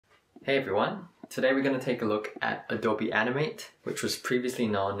Hey everyone, today we're going to take a look at Adobe Animate, which was previously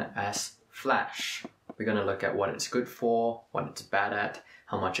known as Flash. We're going to look at what it's good for, what it's bad at,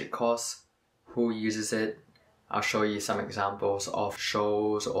 how much it costs, who uses it. I'll show you some examples of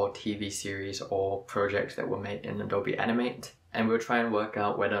shows or TV series or projects that were made in Adobe Animate, and we'll try and work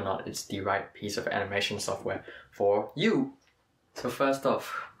out whether or not it's the right piece of animation software for you. So first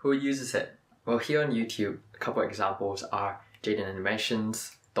off, who uses it? Well, here on YouTube, a couple examples are Jaden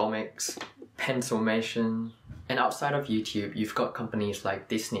Animations, Domix, Pencilmation, and outside of YouTube, you've got companies like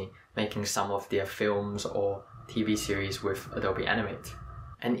Disney making some of their films or TV series with Adobe Animate.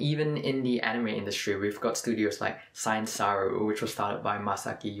 And even in the anime industry, we've got studios like Science Saru, which was started by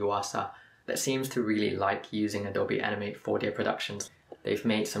Masaki Yuasa, that seems to really like using Adobe Animate for their productions. They've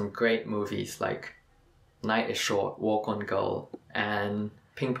made some great movies like Night is Short, Walk on Girl, and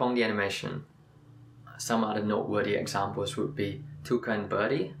Ping Pong the Animation. Some other noteworthy examples would be Tuca and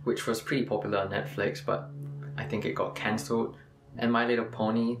Birdie, which was pretty popular on Netflix, but I think it got cancelled. And My Little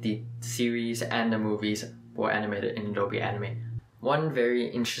Pony, the series and the movies were animated in Adobe Animate. One very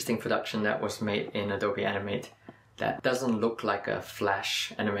interesting production that was made in Adobe Animate that doesn't look like a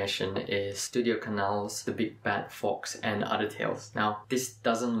Flash animation is Studio Canal's The Big Bad Fox and Other Tales. Now, this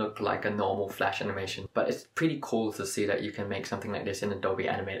doesn't look like a normal Flash animation, but it's pretty cool to see that you can make something like this in Adobe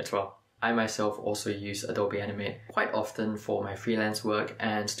Animate as well. I myself also use Adobe Animate quite often for my freelance work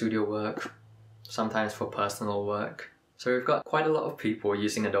and studio work, sometimes for personal work. So we've got quite a lot of people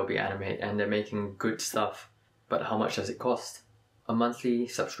using Adobe Animate and they're making good stuff. But how much does it cost? A monthly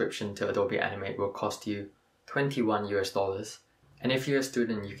subscription to Adobe Animate will cost you $21 US. And if you're a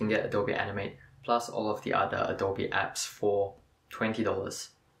student, you can get Adobe Animate plus all of the other Adobe apps for $20.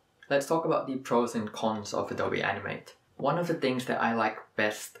 Let's talk about the pros and cons of Adobe Animate. One of the things that I like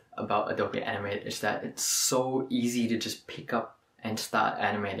best about Adobe Animate is that it's so easy to just pick up and start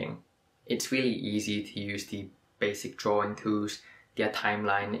animating. It's really easy to use the basic drawing tools. Their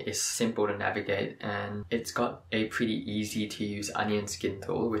timeline is simple to navigate, and it's got a pretty easy to use onion skin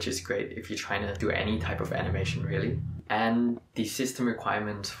tool, which is great if you're trying to do any type of animation really. And the system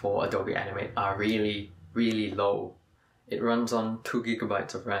requirements for Adobe Animate are really, really low. It runs on 2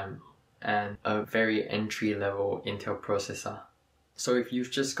 GB of RAM and a very entry-level Intel processor. So if you've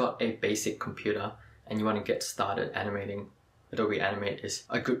just got a basic computer and you want to get started animating, Adobe Animate is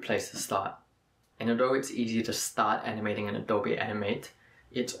a good place to start. And although it's easy to start animating in Adobe Animate,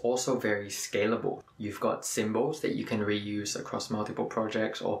 it's also very scalable. You've got symbols that you can reuse across multiple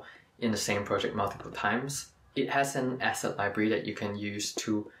projects or in the same project multiple times. It has an asset library that you can use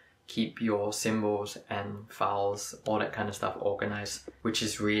to keep your symbols and files, all that kind of stuff organized, which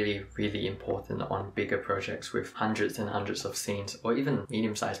is really, really important on bigger projects with hundreds and hundreds of scenes, or even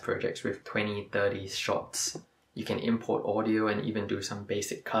medium-sized projects with 20, 30 shots. You can import audio and even do some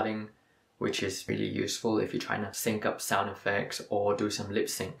basic cutting, which is really useful if you're trying to sync up sound effects or do some lip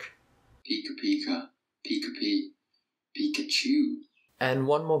sync. Pika pika, pika pee, Pikachu. And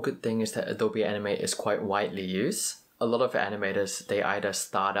one more good thing is that Adobe Animate is quite widely used. A lot of animators, they either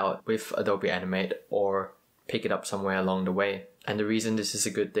start out with Adobe Animate or pick it up somewhere along the way. And the reason this is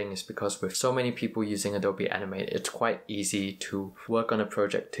a good thing is because with so many people using Adobe Animate, it's quite easy to work on a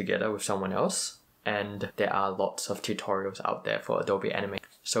project together with someone else. And there are lots of tutorials out there for Adobe Animate.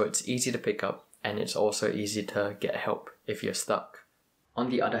 So it's easy to pick up, and it's also easy to get help if you're stuck. On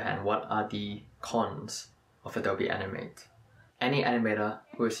the other hand, what are the cons of Adobe Animate? Any animator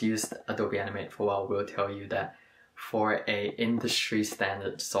who has used Adobe Animate for a while will tell you that for a industry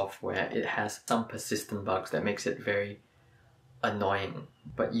standard software, it has some persistent bugs that makes it very annoying,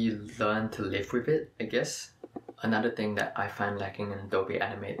 but you learn to live with it, I guess. Another thing that I find lacking in Adobe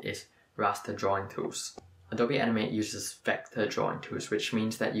Animate is raster drawing tools. Adobe Animate uses vector drawing tools, which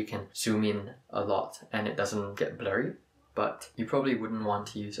means that you can zoom in a lot and it doesn't get blurry. But you probably wouldn't want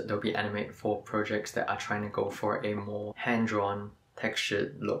to use Adobe Animate for projects that are trying to go for a more hand-drawn,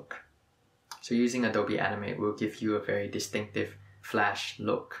 textured look. So using Adobe Animate will give you a very distinctive Flash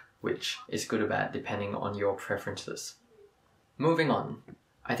look, which is good or bad depending on your preferences. Moving on,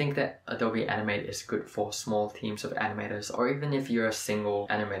 I think that Adobe Animate is good for small teams of animators, or even if you're a single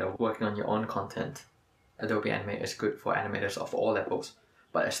animator working on your own content. Adobe Animate is good for animators of all levels,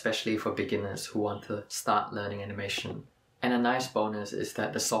 but especially for beginners who want to start learning animation. And a nice bonus is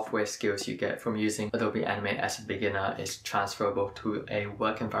that the software skills you get from using Adobe Animate as a beginner is transferable to a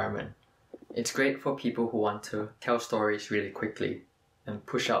work environment. It's great for people who want to tell stories really quickly and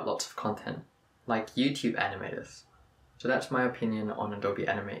push out lots of content, like YouTube animators. So that's my opinion on Adobe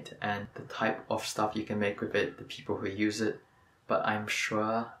Animate and the type of stuff you can make with it, the people who use it. But I'm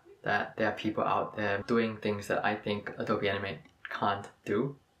sure that there are people out there doing things that I think Adobe Animate can't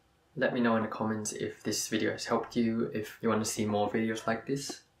do. Let me know in the comments if this video has helped you, if you want to see more videos like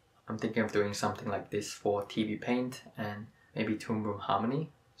this. I'm thinking of doing something like this for TV Paint and maybe Toon Boom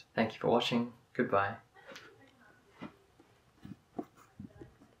Harmony. So thank you for watching. Goodbye.